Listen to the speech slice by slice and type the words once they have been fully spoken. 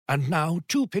And now,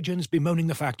 two pigeons bemoaning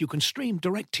the fact you can stream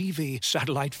DirecTV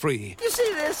satellite-free. You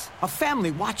see this? A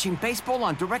family watching baseball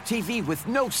on DirecTV with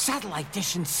no satellite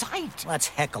dish in sight. Let's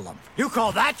heckle them. You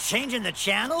call that changing the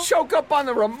channel? Choke up on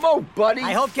the remote, buddy.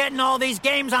 I hope getting all these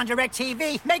games on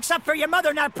DirecTV makes up for your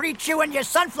mother not pre-chewing your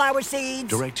sunflower seeds.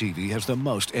 DirecTV has the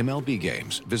most MLB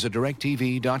games. Visit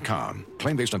DirecTV.com.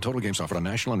 Claim based on total games offered on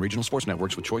national and regional sports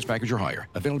networks with choice package or higher.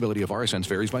 Availability of RSNs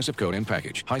varies by zip code and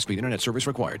package. High-speed internet service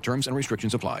required. Terms and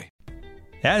restrictions apply.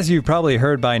 As you've probably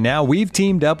heard by now, we've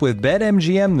teamed up with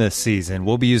BetMGM this season.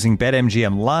 We'll be using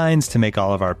BetMGM lines to make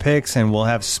all of our picks, and we'll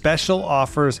have special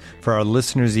offers for our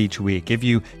listeners each week. If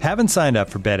you haven't signed up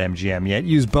for BetMGM yet,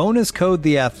 use bonus code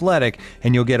THEATHLETIC,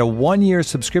 and you'll get a 1-year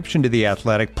subscription to The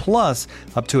Athletic, plus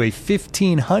up to a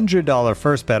 $1,500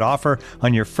 first bet offer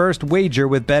on your first wager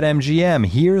with BetMGM.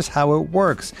 Here's how it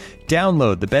works.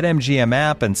 Download the BetMGM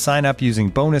app and sign up using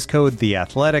bonus code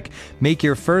THEATHLETIC. Make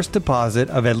your first deposit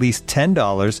of at least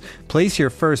 $10. Place your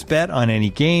first bet on any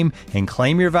game and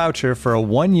claim your voucher for a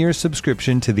 1-year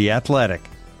subscription to The Athletic.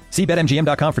 See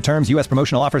BetMGM.com for terms. U.S.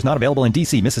 promotional offers not available in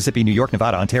D.C., Mississippi, New York,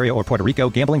 Nevada, Ontario, or Puerto Rico.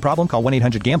 Gambling problem? Call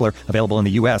 1-800-GAMBLER. Available in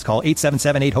the U.S. Call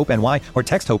 877-8-HOPE-NY or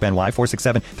text HOPE-NY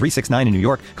 467-369 in New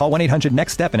York. Call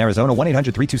 1-800-NEXT-STEP in Arizona.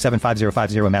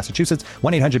 1-800-327-5050 in Massachusetts.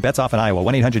 1-800-BETS-OFF in Iowa.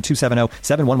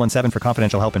 1-800-270-7117 for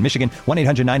confidential help in Michigan.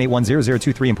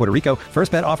 1-800-981-0023 in Puerto Rico.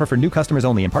 First bet offer for new customers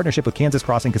only in partnership with Kansas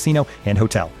Crossing Casino and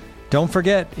Hotel. Don't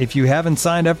forget, if you haven't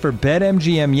signed up for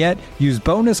BetMGM yet, use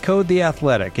bonus code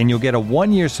THEATHLETIC, and you'll get a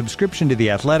 1-year subscription to The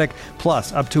Athletic,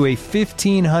 plus up to a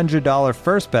 $1,500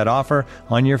 first bet offer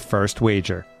on your first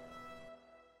wager.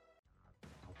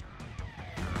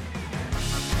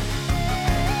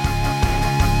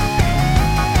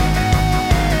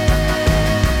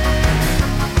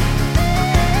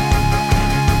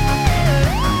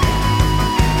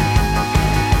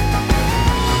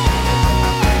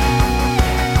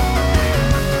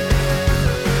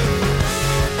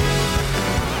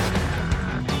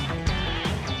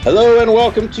 Hello and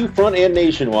welcome to Front and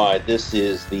Nationwide. This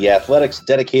is the Athletics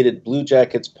dedicated Blue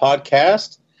Jackets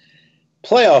podcast,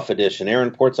 playoff edition. Aaron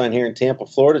Portzline here in Tampa,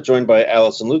 Florida, joined by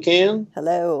Allison Lucan.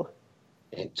 Hello.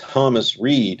 And Thomas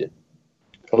Reed.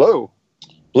 Hello.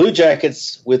 Blue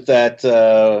Jackets with that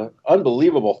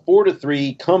unbelievable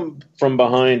 4-3 come from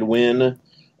behind win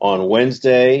on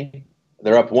Wednesday.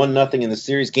 They're up 1-0 in the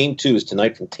series. Game 2 is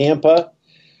tonight from Tampa.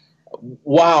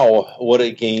 Wow, what a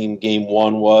game Game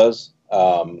 1 was.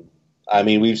 I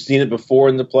mean, we've seen it before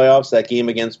in the playoffs, that game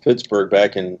against Pittsburgh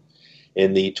back in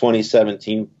the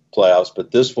 2017 playoffs.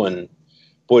 But this one,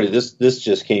 boy, this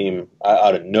just came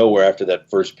out of nowhere after that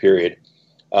first period.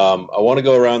 I want to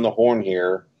go around the horn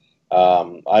here.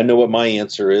 I know what my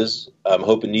answer is. I'm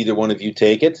hoping neither one of you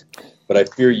take it, but I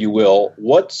fear you will.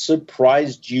 What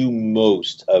surprised you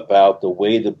most about the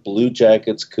way the Blue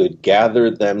Jackets could gather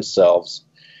themselves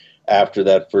after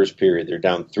that first period? They're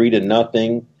down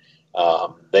 3-0.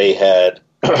 They had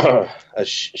a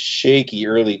shaky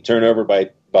early turnover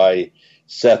by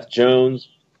Seth Jones.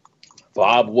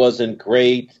 Bob wasn't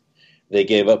great. They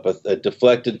gave up a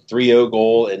deflected 3-0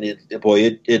 goal, and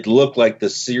it looked like the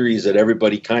series that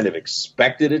everybody kind of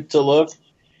expected it to look.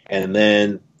 And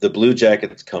then the Blue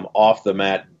Jackets come off the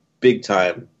mat big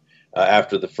time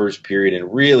after the first period,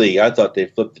 and really, I thought they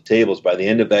flipped the tables by the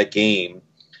end of that game.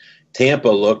 Tampa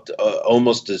looked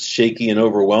almost as shaky and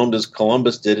overwhelmed as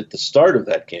Columbus did at the start of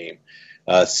that game.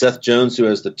 Seth Jones, who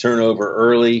has the turnover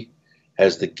early,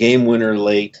 has the game winner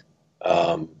late,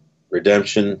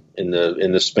 redemption in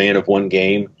the span of one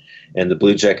game, and the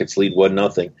Blue Jackets lead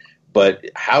 1-0. But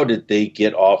how did they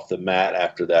get off the mat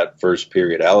after that first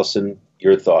period? Allison,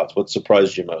 your thoughts. What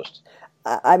surprised you most?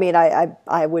 I mean,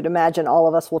 I would imagine all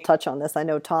of us will touch on this. I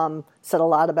know Tom said a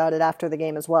lot about it after the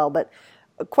game as well, but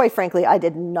quite frankly, I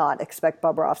did not expect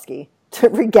Bobrovsky to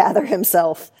regather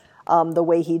himself the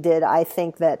way he did. I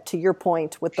think that, to your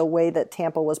point, with the way that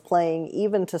Tampa was playing,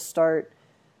 even to start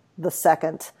the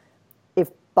second, if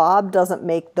Bob doesn't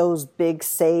make those big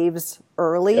saves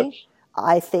early, yep,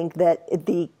 I think that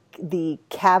the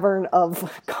cavern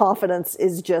of confidence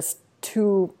is just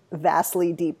too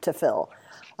vastly deep to fill.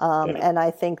 And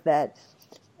I think that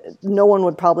no one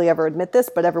would probably ever admit this,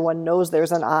 but everyone knows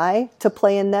there's an eye to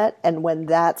play in net. And when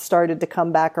that started to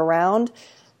come back around,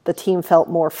 the team felt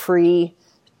more free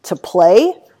to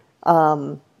play.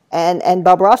 And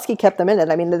Bobrovsky kept them in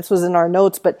it. I mean, this was in our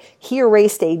notes, but he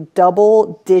erased a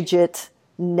double-digit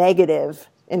negative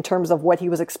in terms of what he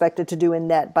was expected to do in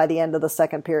net by the end of the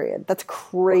second period. That's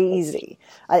crazy.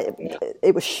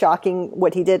 It was shocking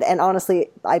what he did. And honestly,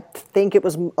 I think it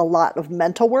was a lot of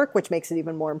mental work, which makes it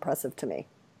even more impressive to me.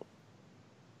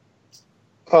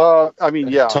 I mean,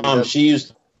 yeah. Tom, she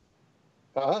used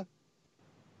Huh?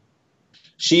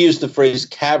 She used the phrase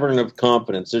 "cavern of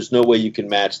confidence." There's no way you can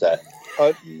match that.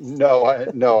 No,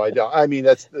 I don't. I mean,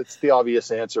 that's the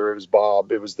obvious answer. It was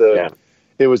Bob. It was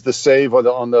the save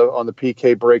on the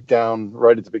PK breakdown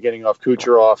right at the beginning off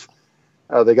Kucherov.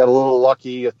 They got a little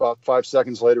lucky about 5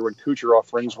 seconds later when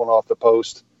Kucherov rings one off the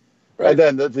post. Right.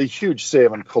 And then the huge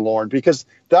save on Killorn, because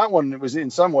that one was in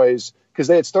some ways, because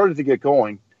they had started to get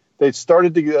going. They'd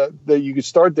started to you could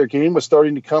start, their game was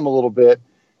starting to come a little bit.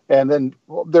 And then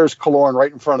there's Killorn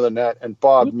right in front of the net, and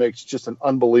Bob makes just an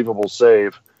unbelievable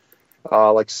save,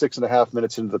 like 6.5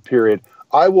 minutes into the period.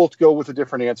 I will go with a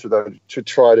different answer, though, to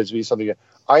try to be something.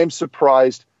 I am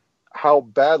surprised how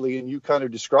badly, and you kind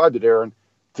of described it, Aaron,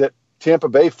 that Tampa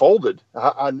Bay folded.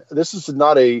 This is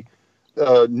not a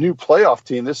new playoff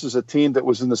team. This is a team that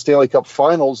was in the Stanley Cup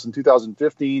Finals in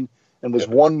 2015 and was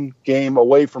one game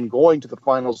away from going to the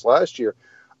finals last year.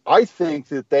 I think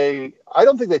that I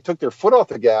don't think they took their foot off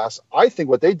the gas. I think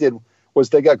what they did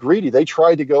was they got greedy. They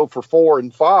tried to go for 4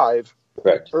 and 5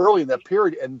 early in that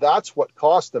period, and that's what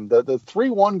cost them. The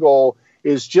 3-1 goal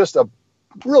is just a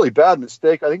really bad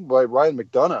mistake, I think, by Ryan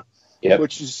McDonough,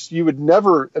 which is, you would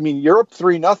never, I mean, you're up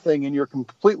 3-0 and you're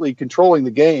completely controlling the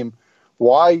game.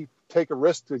 Why take a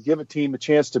risk to give a team a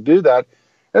chance to do that?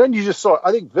 And then you just saw,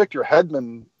 I think Victor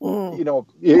Hedman,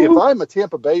 if I'm a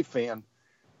Tampa Bay fan,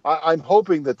 I'm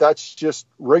hoping that that's just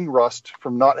ring rust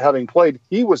from not having played.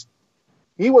 He was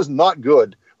not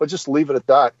good. Let's just leave it at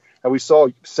that. And we saw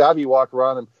Savvy walk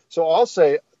around him. So I'll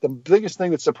say the biggest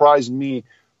thing that surprised me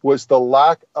was the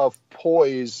lack of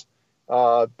poise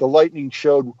the Lightning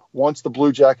showed once the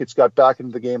Blue Jackets got back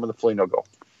into the game on the Foligno goal.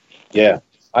 Yeah,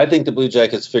 I think the Blue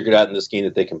Jackets figured out in this game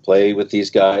that they can play with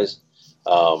these guys.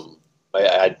 There's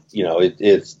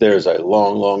a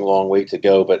long way to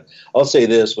go, but I'll say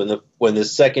this: when the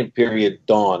second period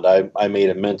dawned, I made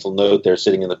a mental note there,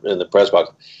 sitting in the press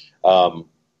box.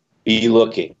 Be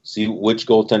looking, see which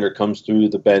goaltender comes through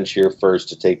the bench here first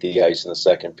to take the ice in the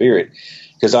second period,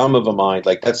 because I'm of a mind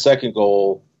like that second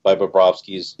goal by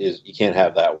Bobrovsky is you can't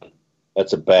have that one.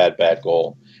 That's a bad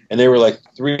I'm there were like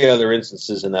 3 other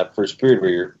instances in that first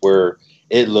period where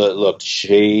it looked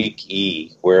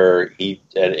shaky, where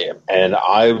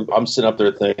I'm sitting up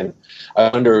there thinking, I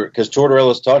wonder, because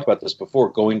Tortorella's talked about this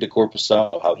before, going to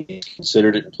Korpisalo, how he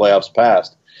considered it in playoffs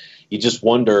past. You just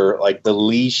wonder, like, the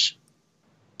leash,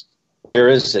 where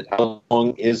is it? How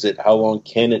long is it? How long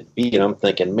can it be? And I'm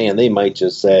thinking, man, they might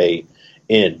just say,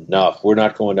 enough. We're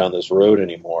not going down this road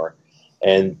anymore.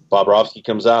 And Bobrovsky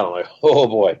comes out. I'm like, oh,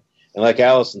 boy. And like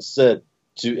Allison said,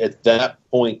 at that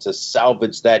point, to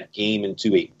salvage that game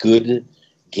into a good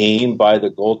game by the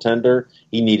goaltender,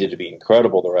 he needed to be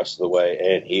incredible the rest of the way,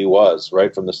 and he was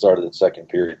right from the start of the second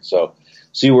period. So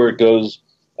see where it goes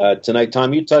tonight.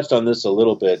 Tom, you touched on this a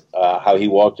little bit, how he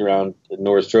walked around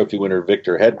Norris Trophy winner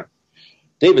Victor Hedman.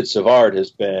 David Savard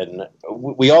has been –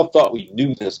 we all thought we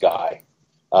knew this guy.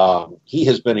 He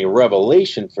has been a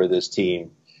revelation for this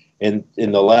team. In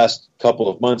the last couple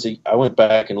of months, I went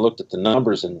back and looked at the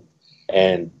numbers, and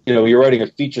you're writing a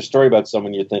feature story about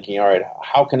someone, you're thinking, all right,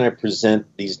 how can I present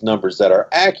these numbers that are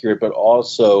accurate but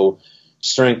also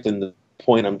strengthen the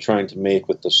point I'm trying to make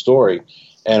with the story?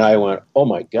 And I went, oh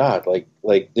my God,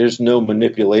 like there's no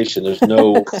manipulation. There's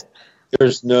no,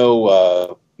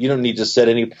 you don't need to set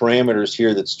any parameters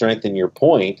here that strengthen your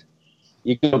point.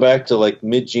 You go back to like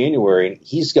mid-January, and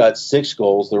he's got 6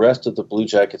 goals. The rest of the Blue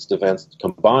Jackets defense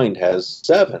combined has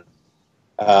 7.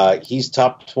 He's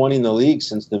top 20 in the league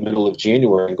since the middle of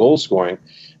January in goal scoring.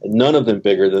 None of them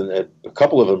bigger than a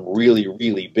couple of them really,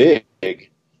 really big,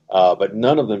 but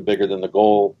none of them bigger than the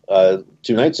goal 2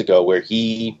 nights ago, where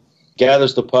he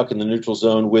gathers the puck in the neutral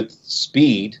zone with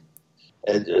speed.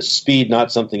 Speed,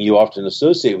 not something you often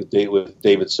associate with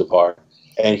David Savard,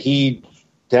 and he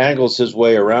dangles his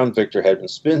way around Victor Hedman,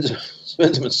 spins him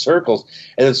in circles,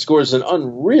 and then scores an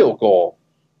unreal goal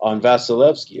on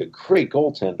Vasilevsky, a great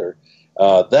goaltender.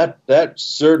 That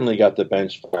certainly got the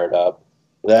bench fired up.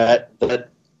 That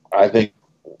I think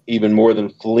even more than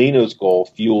Foligno's goal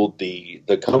fueled the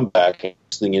comeback.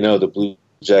 Next thing you know, the Blue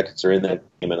Jackets are in that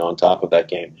game and on top of that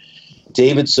game.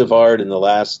 David Savard in the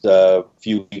last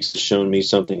few weeks has shown me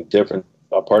something different,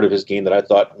 a part of his game that I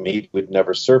thought maybe would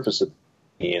never surface at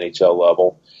the NHL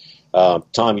level.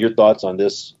 Tom, your thoughts on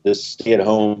this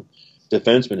stay-at-home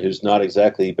defenseman who's not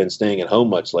exactly been staying at home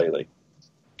much lately?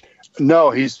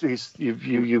 No, you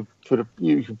put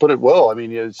it well. I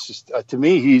mean, it's just to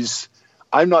me,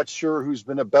 I'm not sure who's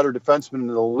been a better defenseman in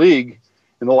the league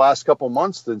in the last couple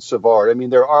months than Savard. I mean,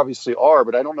 there obviously are,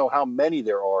 but I don't know how many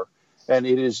there are. And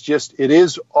it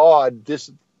is odd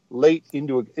this late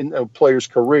into a player's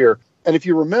career And if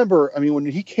you remember, I mean, when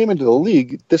he came into the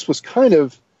league, this was kind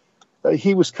of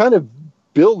he was kind of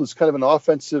billed as kind of an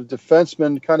offensive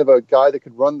defenseman, kind of a guy that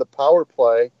could run the power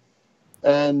play.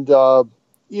 And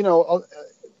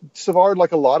Savard,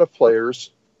 like a lot of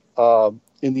players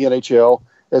in the NHL,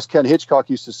 as Ken Hitchcock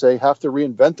used to say, have to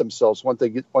reinvent themselves once they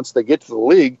get to the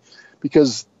league,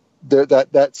 because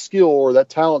that skill or that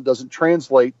talent doesn't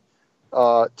translate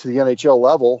to the NHL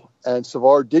level. And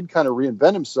Savard did kind of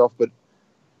reinvent himself, but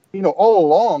all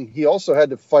along he also had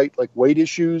to fight like weight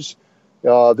issues.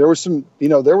 There were some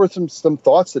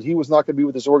thoughts that he was not going to be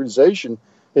with this organization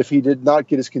if he did not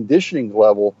get his conditioning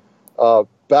level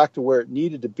back to where it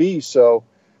needed to be. So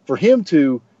for him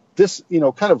to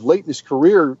kind of late in his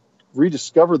career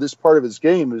rediscover this part of his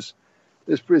game is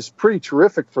pretty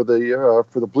terrific for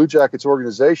the Blue Jackets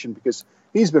organization, because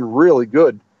he's been really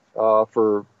good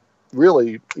for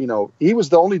really, he was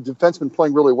the only defenseman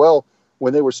playing really well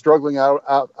when they were struggling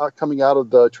coming out of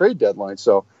the trade deadline.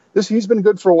 So he's been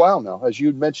good for a while now, as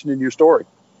you mentioned in your story.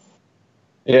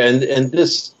 Yeah, and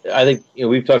this, I think,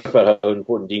 we've talked about how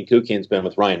important Dean Kukin's been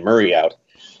with Ryan Murray out,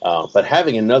 but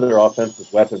having another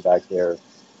offensive weapon back there,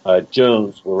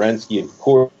 Jones, Werenski, and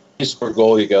Corey score a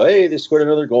goal, you go, hey, they scored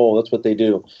another goal. That's what they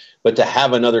do. But to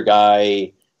have another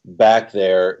guy back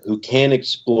there who can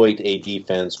exploit a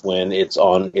defense when it's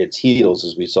on its heels,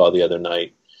 as we saw the other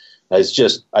night, has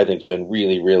just, I think, been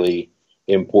really, really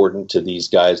important to these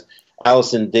guys.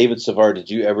 Allison, David Savard, did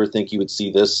you ever think you would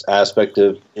see this aspect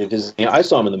of his? I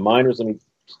saw him in the minors.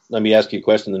 Let me ask you a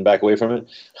question, then back away from it.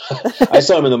 I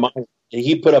saw him in the minors.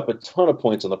 He put up a ton of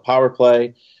points on the power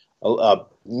play. A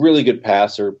really good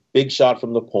passer, big shot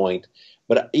from the point.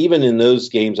 But even in those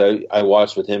games I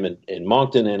watched with him in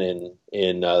Moncton and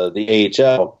in the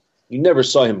AHL, you never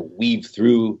saw him weave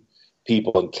through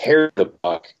people and carry the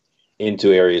puck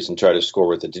into areas and try to score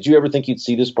with it. Did you ever think you'd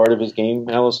see this part of his game,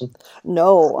 Allison?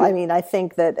 No. I mean, I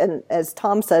think that, and as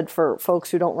Tom said, for folks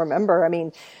who don't remember, I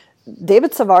mean,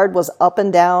 David Savard was up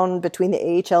and down between the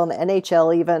AHL and the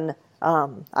NHL even.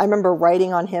 I remember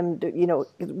writing on him,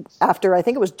 after I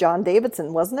think it was John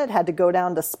Davidson, wasn't it? Had to go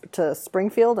down to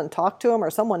Springfield and talk to him,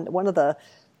 or one of the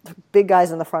big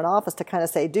guys in the front office, to kind of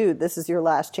say, dude, this is your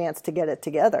last chance to get it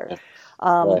together. Yeah.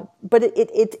 Right. But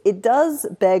it does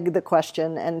beg the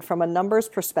question, and from a numbers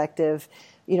perspective,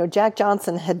 Jack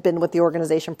Johnson had been with the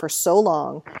organization for so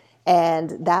long,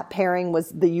 and that pairing was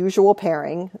the usual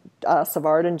pairing,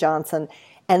 Savard and Johnson.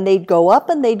 And they'd go up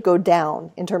and they'd go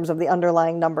down in terms of the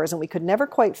underlying numbers, and we could never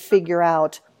quite figure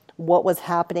out what was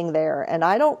happening there. And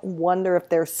I don't wonder if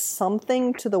there's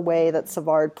something to the way that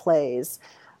Savard plays.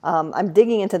 I'm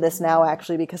digging into this now,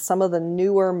 actually, because some of the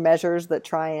newer measures that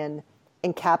try and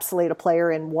encapsulate a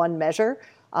player in one measure,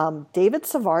 David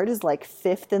Savard is like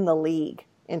 5th in the league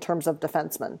in terms of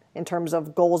defensemen, in terms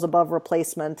of goals above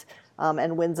replacement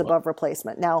and wins above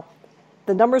replacement. Now,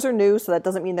 the numbers are new, so that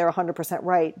doesn't mean they're 100%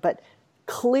 right, but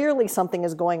clearly something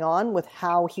is going on with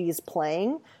how he's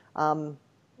playing.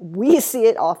 We see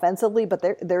it offensively, but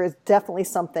there is definitely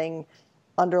something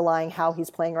underlying how he's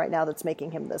playing right now that's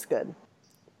making him this good.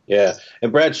 Yeah,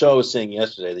 and Brad Shaw was saying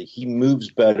yesterday that he moves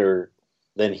better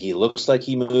than he looks like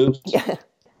he moves,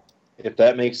 if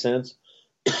that makes sense.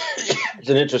 It's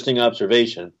an interesting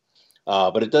observation,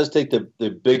 but it does take the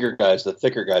bigger guys, the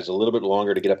thicker guys, a little bit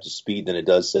longer to get up to speed than it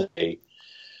does, say,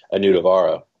 a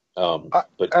Nudavara.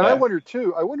 I wonder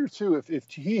too if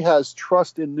he has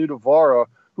trust in Nudavara,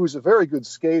 who's a very good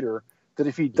skater, that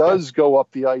if he does go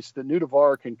up the ice, that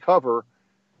Nudavara can cover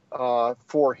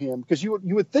for him. Because you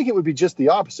would think it would be just the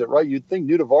opposite, right? You'd think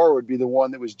Nudavara would be the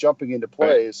one that was jumping into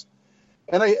plays.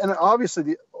 Right. And obviously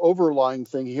the overlying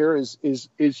thing here is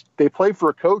they play for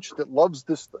a coach that loves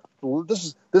this.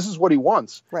 This is what he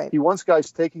wants. Right. He wants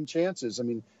guys taking chances. I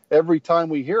mean, every time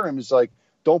we hear him, he's like,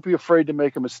 don't be afraid to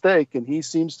make a mistake. And he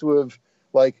seems to have,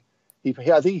 I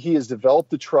think he has developed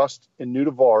the trust in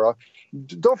Nudavara.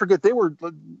 Don't forget, they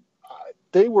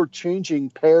were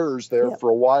changing pairs there for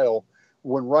a while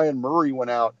when Ryan Murray went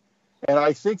out. And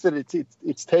I think that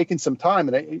it's taken some time.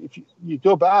 And if you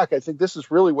go back, I think this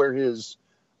is really where his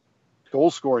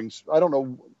goal scoring, I don't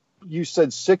know, you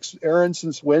said 6, Aaron,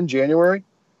 since when, January?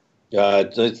 I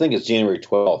think it's January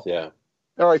 12th, yeah.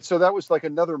 All right, so that was like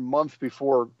another month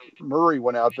before Murray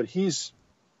went out, but he seems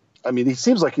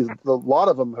like a lot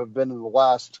of them have been in the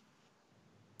last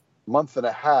month and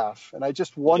a half, and I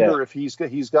just wonder if he's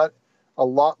got a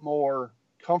lot more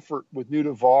comfort with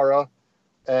Nudavara,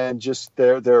 and just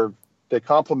they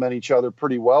complement each other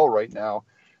pretty well right now.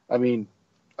 I mean,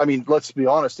 let's be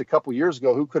honest. A couple years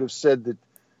ago, who could have said that?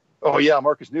 Oh yeah,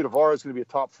 Marcus Nudavara is going to be a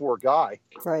top 4 guy,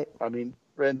 right? I mean.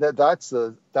 And that's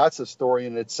a story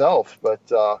in itself, but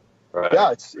Right.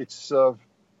 Yeah, it's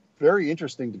very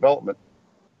interesting development.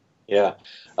 Yeah.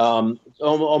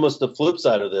 Almost the flip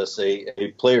side of this,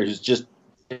 a player who's just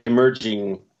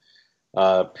emerging,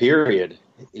 period.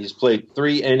 He's played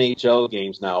 3 NHL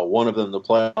games now, one of them the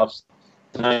playoffs.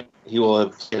 Tonight he will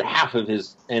have played half of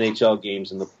his NHL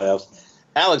games in the playoffs.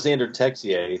 Alexander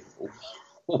Texier,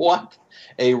 what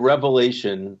a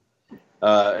revelation,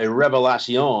 a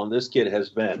revelation this kid has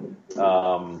been.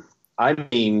 I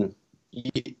mean,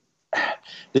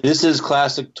 this is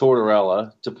classic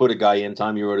Tortorella to put a guy in.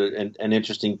 Tom, you wrote an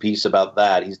interesting piece about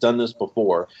that. He's done this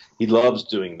before. He loves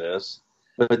doing this.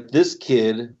 But this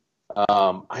kid,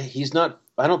 he's not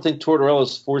 – I don't think Tortorella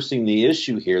is forcing the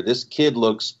issue here. This kid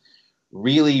looks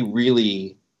really,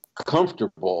 really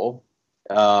comfortable,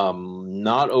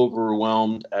 not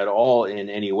overwhelmed at all in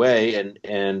any way.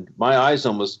 And my eyes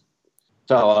almost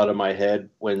fell out of my head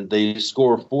when they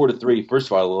score 4-3. First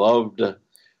of all, I loved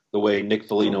the way Nick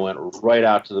Foligno went right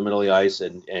out to the middle of the ice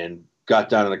and got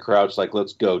down in the crouch like,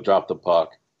 let's go, drop the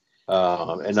puck.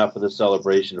 Enough of the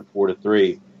celebration of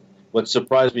 4-3. What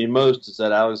surprised me most is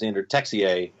that Alexander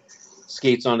Texier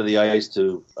skates onto the ice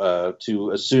to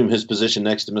assume his position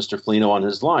next to Mr. Foligno on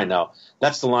his line. Now,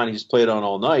 that's the line he's played on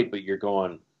all night, but you're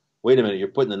going, wait a minute, you're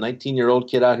putting the 19-year-old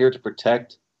kid out here to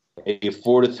protect a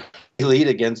 4-3 lead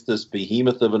against this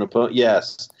behemoth of an opponent?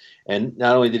 Yes. And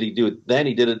not only did he do it then,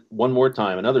 he did it one more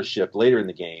time, another shift later in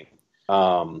the game.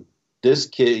 This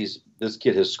kid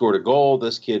has scored a goal.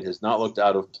 This kid has not looked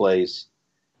out of place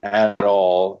at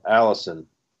all.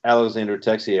 Alexander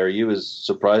Texier, are you as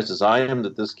surprised as I am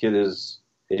that this kid is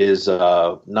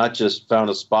not just found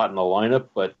a spot in the lineup,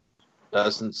 but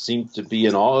doesn't seem to be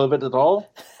in awe of it at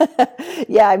all?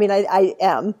 Yeah, I mean, I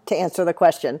am, to answer the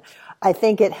question. I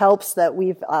think it helps that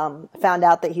we've found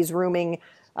out that he's rooming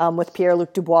with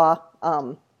Pierre-Luc Dubois,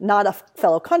 not a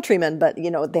fellow countryman, but,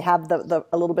 you know, they have a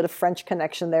little bit of French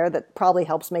connection there that probably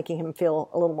helps making him feel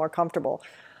a little more comfortable.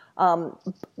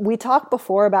 We talked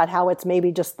before about how it's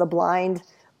maybe just the blind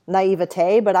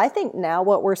naivete, but I think now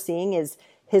what we're seeing is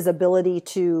his ability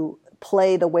to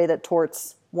play the way that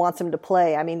Torts wants him to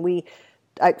play. I mean,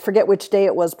 I forget which day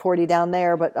it was, Porty, down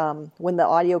there, but when the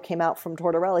audio came out from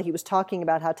Tortorella, he was talking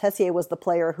about how Tessier was the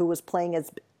player who was playing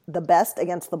as the best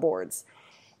against the boards.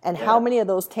 And how many of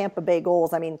those Tampa Bay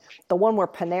goals, I mean, the one where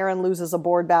Panarin loses a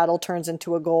board battle turns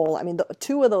into a goal. I mean,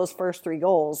 2 of those first 3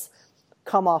 goals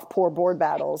come off poor board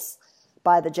battles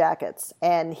by the Jackets.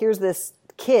 And here's this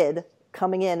kid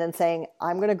coming in and saying,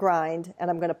 I'm going to grind,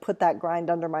 and I'm going to put that grind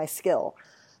under my skill.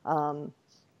 And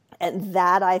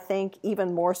that, I think,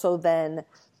 even more so than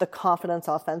the confidence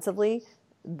offensively,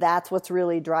 that's what's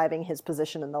really driving his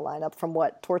position in the lineup from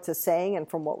what Torts is saying and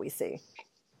from what we see.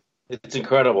 It's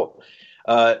incredible.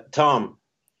 Tom,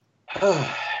 I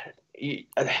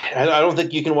don't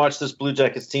think you can watch this Blue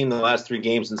Jackets team the last 3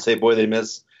 games and say, boy, they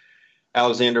miss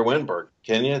Alexander Wennberg,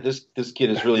 can you? This kid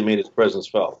has really made his presence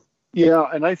felt. Yeah,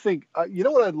 and I think you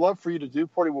know what I'd love for you to do,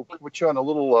 Porty. We'll put you on a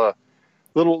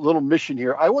little mission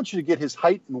here. I want you to get his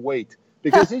height and weight,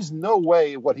 because there's no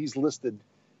way what he's listed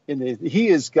he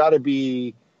has got to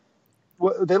be.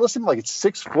 They list him like it's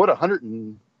 6 foot,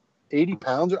 180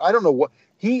 pounds. I don't know what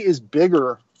he is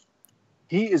bigger.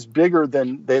 He is bigger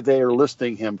than they are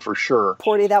listing him for sure.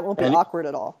 Porty, that won't be awkward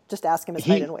at all. Just ask him his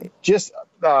height and weight. Just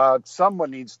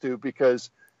someone needs to, because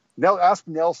ask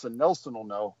Nelson. Nelson will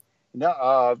know.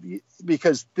 Now,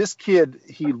 because this kid,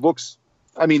 he looks.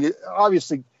 I mean,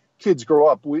 obviously, kids grow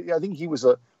up. I think he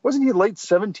wasn't he a late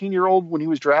 17-year-old when he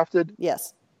was drafted?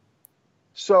 Yes.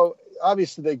 So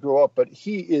obviously they grow up, but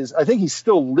he is. I think he's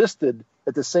still listed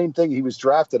at the same thing he was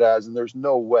drafted as, and there's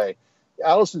no way.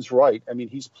 Allison's right. I mean,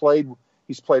 he's played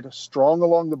strong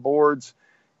along the boards.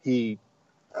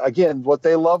 Again, what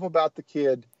they love about the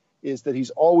kid is that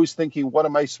he's always thinking, what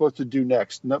am I supposed to do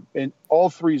next? In all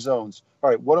 3 zones. All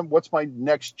right, what's my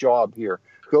next job here?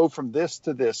 Go from this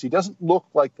to this. He doesn't look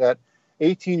like that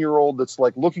 18-year-old that's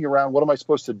like looking around, what am I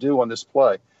supposed to do on this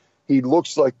play? He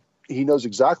looks like he knows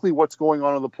exactly what's going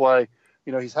on in the play.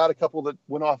 You know, he's had a couple that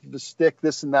went off of the stick,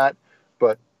 this and that,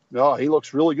 but no, he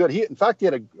looks really good. In fact, he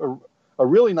had a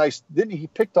really nice, he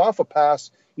picked off a pass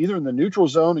either in the neutral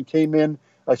zone and came in,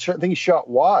 I think he shot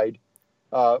wide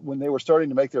when they were starting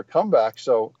to make their comeback.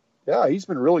 So, yeah, he's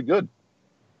been really good.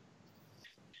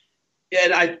 Yeah,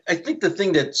 and I think the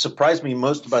thing that surprised me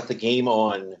most about the game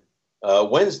on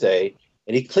Wednesday,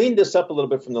 and he cleaned this up a little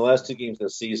bit from the last 2 games of the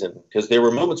season, because there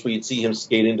were moments where you'd see him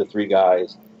skate into 3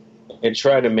 guys and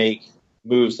try to make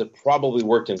moves that probably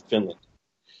worked in Finland.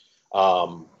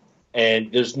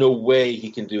 And there's no way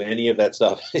he can do any of that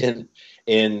stuff in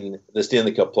the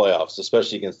Stanley Cup playoffs,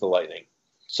 especially against the Lightning.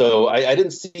 So I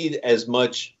didn't see as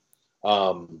much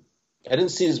I didn't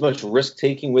see as much risk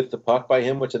taking with the puck by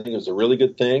him, which I think was a really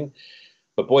good thing.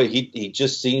 But boy, he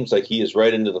just seems like he is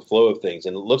right into the flow of things,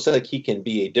 and it looks like he can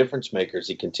be a difference maker as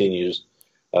he continues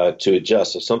to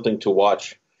adjust. So something to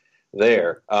watch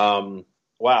there.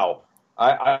 Wow.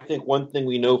 I think one thing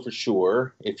we know for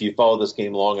sure, if you follow this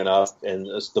game long enough, and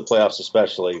the playoffs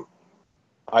especially,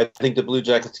 I think the Blue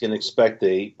Jackets can expect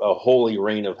a holy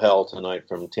rain of hell tonight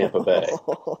from Tampa Bay.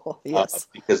 Yes.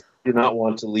 Because they do not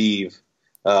want to leave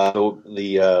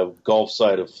the Gulf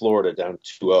side of Florida down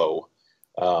 2-0.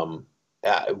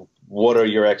 What are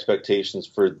your expectations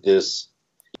for this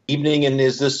evening, and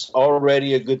is this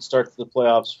already a good start to the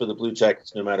playoffs for the Blue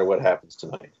Jackets no matter what happens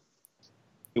tonight?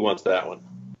 Who wants that one?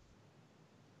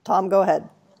 Tom, go ahead.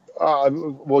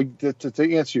 Well,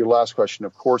 to answer your last question,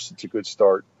 of course it's a good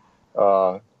start.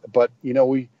 But,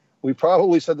 we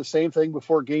probably said the same thing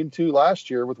before Game 2 last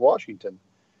year with Washington.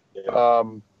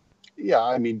 Yeah.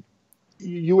 I mean,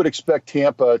 you would expect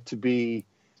Tampa to be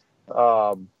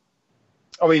how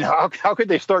could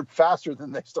they start faster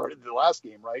than they started the last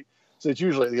game, right? So it's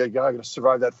usually the guy going to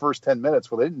survive that first 10 minutes.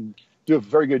 Well, they didn't do a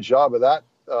very good job of that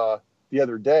the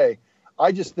other day.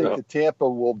 I just think that Tampa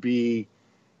will be –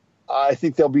 I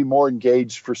think they'll be more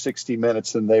engaged for 60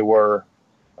 minutes than they were.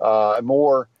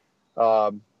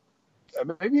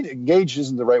 Maybe engaged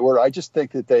isn't the right word. I just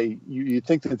think that you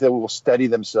think that they will steady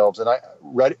themselves and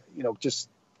just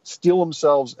steel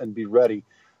themselves and be ready.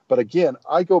 But again,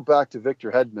 I go back to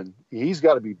Victor Hedman. He's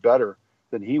got to be better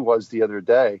than he was the other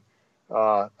day.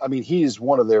 He is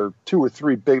one of their 2 or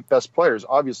 3 best players,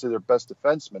 obviously their best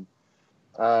defenseman.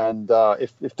 And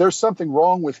if there's something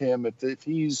wrong with him, if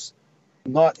he's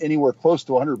not anywhere close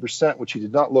to 100%, which he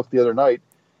did not look the other night,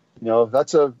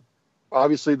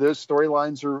 obviously those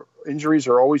injuries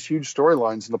are always huge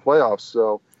storylines in the playoffs.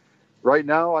 So right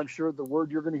now, I'm sure the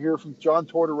word you're going to hear from John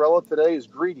Tortorella today is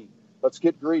greedy. Let's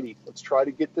get greedy. Let's try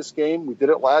to get this game. We did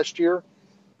it last year.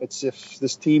 It's if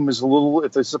this team is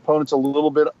if this opponent's a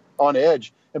little bit on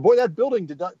edge. And boy, that building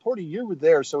did not, Torty, you were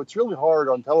there, so it's really hard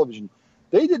on television.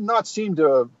 They did not seem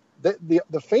to,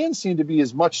 the fans seem to be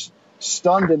as much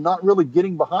stunned and not really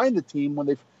getting behind the team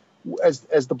when as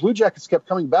the Blue Jackets kept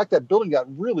coming back, that building got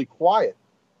really quiet.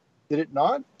 Did it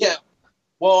not? Yeah.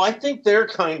 Well, I think they're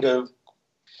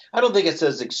I don't think it's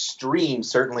as extreme,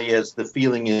 certainly, as the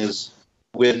feeling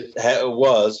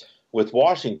was with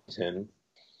Washington,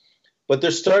 but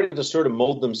they're starting to sort of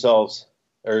mold themselves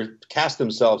or cast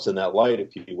themselves in that light,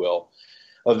 if you will,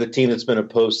 of the team that's been a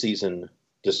postseason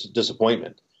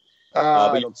disappointment.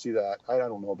 I don't see that. I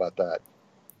don't know about that.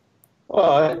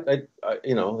 Well,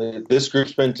 this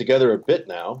group's been together a bit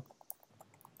now.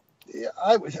 Yeah,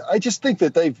 I just think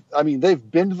that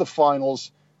they've been to the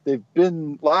finals.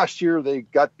 Last year they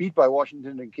got beat by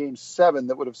Washington in Game 7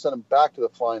 that would have sent them back to the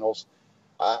finals.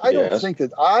 I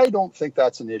don't think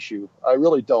that's an issue. I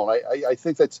really don't. I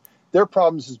think that's their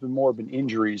problems has been more been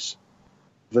injuries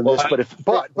than this.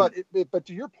 But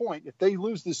to your point, if they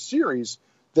lose this series,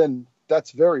 then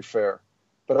that's very fair.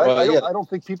 But I don't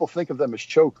think people think of them as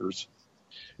chokers.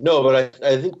 No, but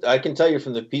I think I can tell you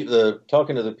from the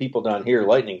talking to the people down here,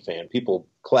 Lightning fan, people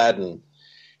clad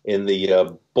in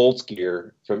the Bolts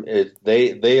gear from it,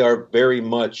 they are very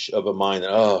much of a mind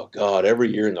that, oh God,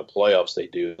 every year in the playoffs they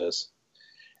do this,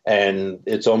 and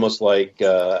it's almost like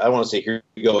I don't want to say here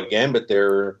we go again, but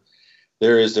there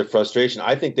is their frustration.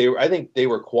 I think they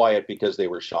were quiet because they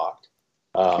were shocked,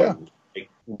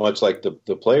 much like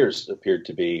the players appeared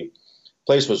to be.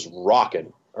 Place was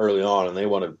rocking early on, and they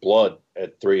wanted blood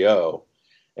at 3-0,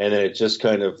 and then it just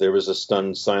there was a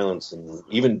stunned silence and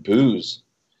even boos,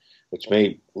 which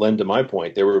may lend to my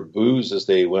point. There were boos as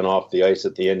they went off the ice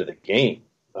at the end of the game,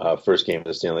 first game of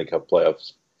the Stanley Cup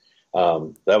playoffs.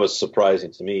 That was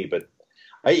surprising to me, but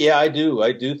I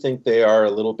do think they are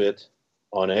a little bit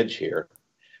on edge here.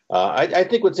 I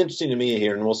think what's interesting to me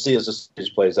here, and we'll see as the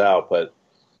series plays out, but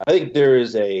I think there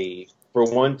is for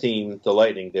one team, the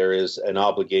Lightning, there is an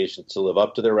obligation to live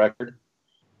up to their record.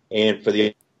 And for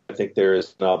I think there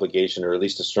is an obligation, or at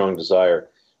least a strong desire,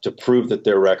 to prove that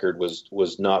their record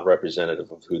was not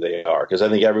representative of who they are. Because I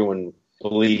think everyone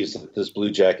believes that this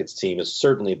Blue Jackets team is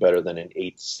certainly better than an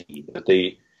 8th seed,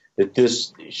 that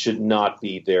this should not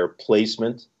be their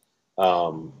placement.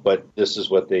 But this is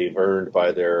what they've earned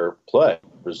by their play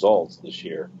results this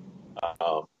year.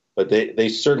 But they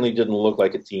certainly didn't look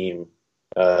like a team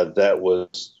that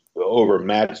was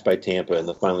overmatched by Tampa in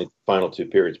the final 2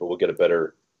 periods, but we'll get a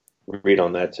better read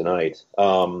on that tonight.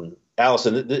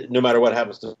 Allison, no matter what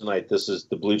happens tonight,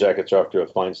 the Blue Jackets are off to a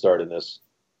fine start in this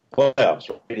playoffs.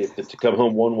 Right? To come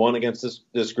home 1-1 against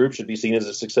this group should be seen as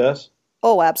a success.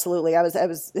 Oh, absolutely. I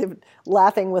was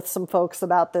laughing with some folks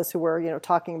about this who were,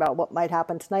 talking about what might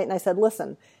happen tonight. And I said,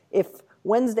 listen, if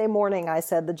Wednesday morning I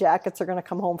said the Jackets are going to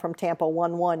come home from Tampa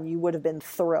 1-1, you would have been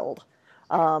thrilled.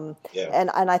 And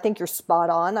I think you're spot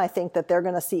on. I think that they're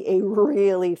going to see a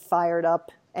really fired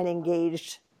up and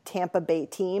engaged Tampa Bay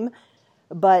team.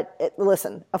 But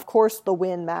listen, of course the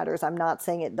win matters. I'm not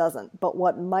saying it doesn't. But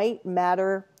what might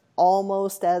matter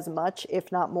almost as much,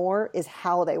 if not more, is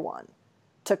how they won.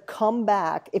 To come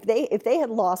back, if they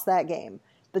had lost that game,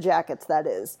 the Jackets, that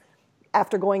is,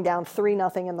 after going down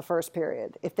 3-0 in the first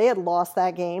period, if they had lost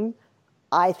that game,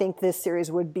 I think this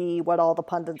series would be what all the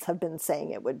pundits have been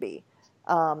saying it would be.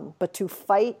 But to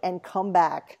fight and come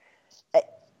back,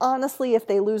 honestly, if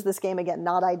they lose this game again,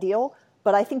 not ideal,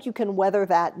 but I think you can weather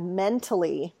that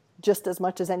mentally just as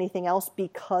much as anything else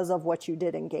because of what you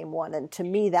did in Game 1. And to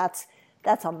me, that's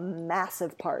a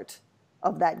massive part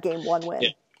of that Game 1 win. Yeah.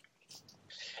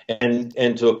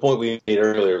 And to a point we made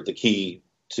earlier, the key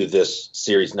to this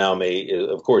series now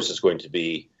of course, is going to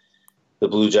be the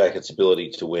Blue Jackets' ability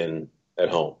to win at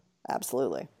home.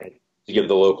 Absolutely. To give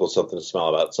the locals something to smile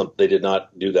about. They did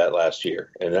not do that last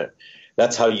year. And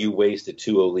that's how you waste a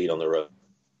 2-0 lead on the road.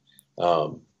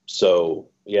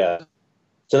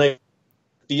 Tonight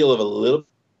feel of a little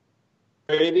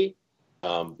maybe,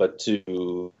 but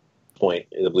to point,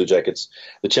 the Blue Jackets,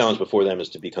 the challenge before them is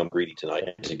to become greedy tonight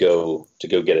and to go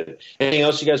get it. Anything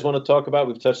else you guys want to talk about?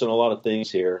 We've touched on a lot of things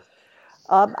here.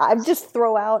 I'd just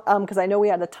throw out, because I know we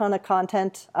had a ton of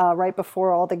content right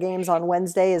before all the games on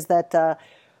Wednesday, is that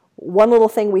one little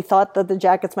thing we thought that the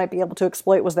Jackets might be able to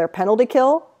exploit was their penalty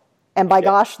kill, and by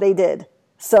gosh, they did.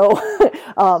 So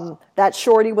that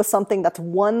shorty was something, that's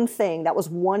one thing, that was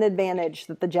one advantage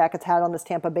that the Jackets had on this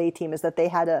Tampa Bay team, is that they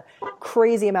had a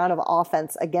crazy amount of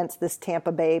offense against this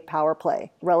Tampa Bay power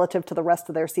play relative to the rest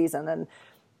of their season. And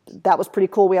that was pretty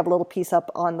cool. We have a little piece up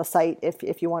on the site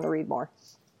if you want to read more.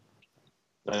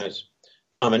 Nice.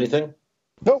 Anything?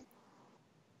 Nope.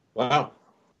 Wow.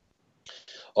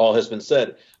 All has been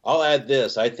said. I'll add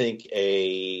this. I think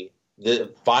the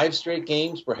 5 straight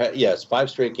games, perhaps, yes, 5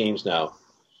 straight games now.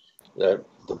 The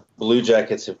Blue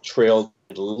Jackets have trailed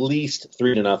at least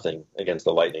 3-0 against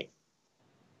the Lightning.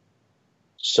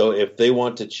 So if they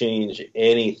want to change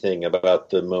anything about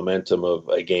the momentum of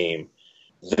a game,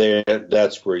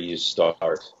 that's where you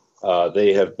start.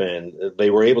 They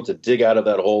were able to dig out of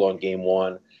that hole on Game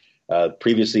 1.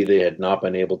 Previously, they had not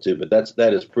been able to, but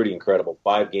that is pretty incredible.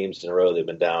 5 games in a row, they've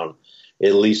been down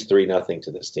at least 3-0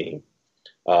 to this team.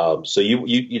 So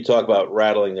you talk about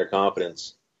rattling their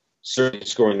confidence. Certainly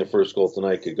scoring the first goal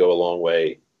tonight could go a long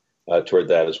way toward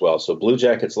that as well. So Blue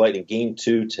Jackets Lightning Game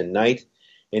 2 tonight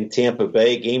in Tampa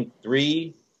Bay. Game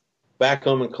 3 back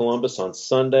home in Columbus on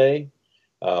Sunday.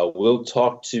 We'll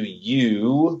talk to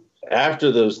you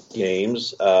after those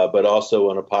games, but also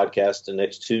on a podcast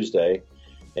next Tuesday.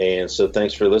 And so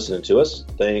thanks for listening to us.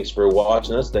 Thanks for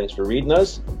watching us. Thanks for reading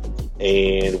us.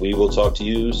 And we will talk to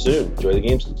you soon. Enjoy the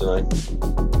games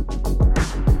tonight.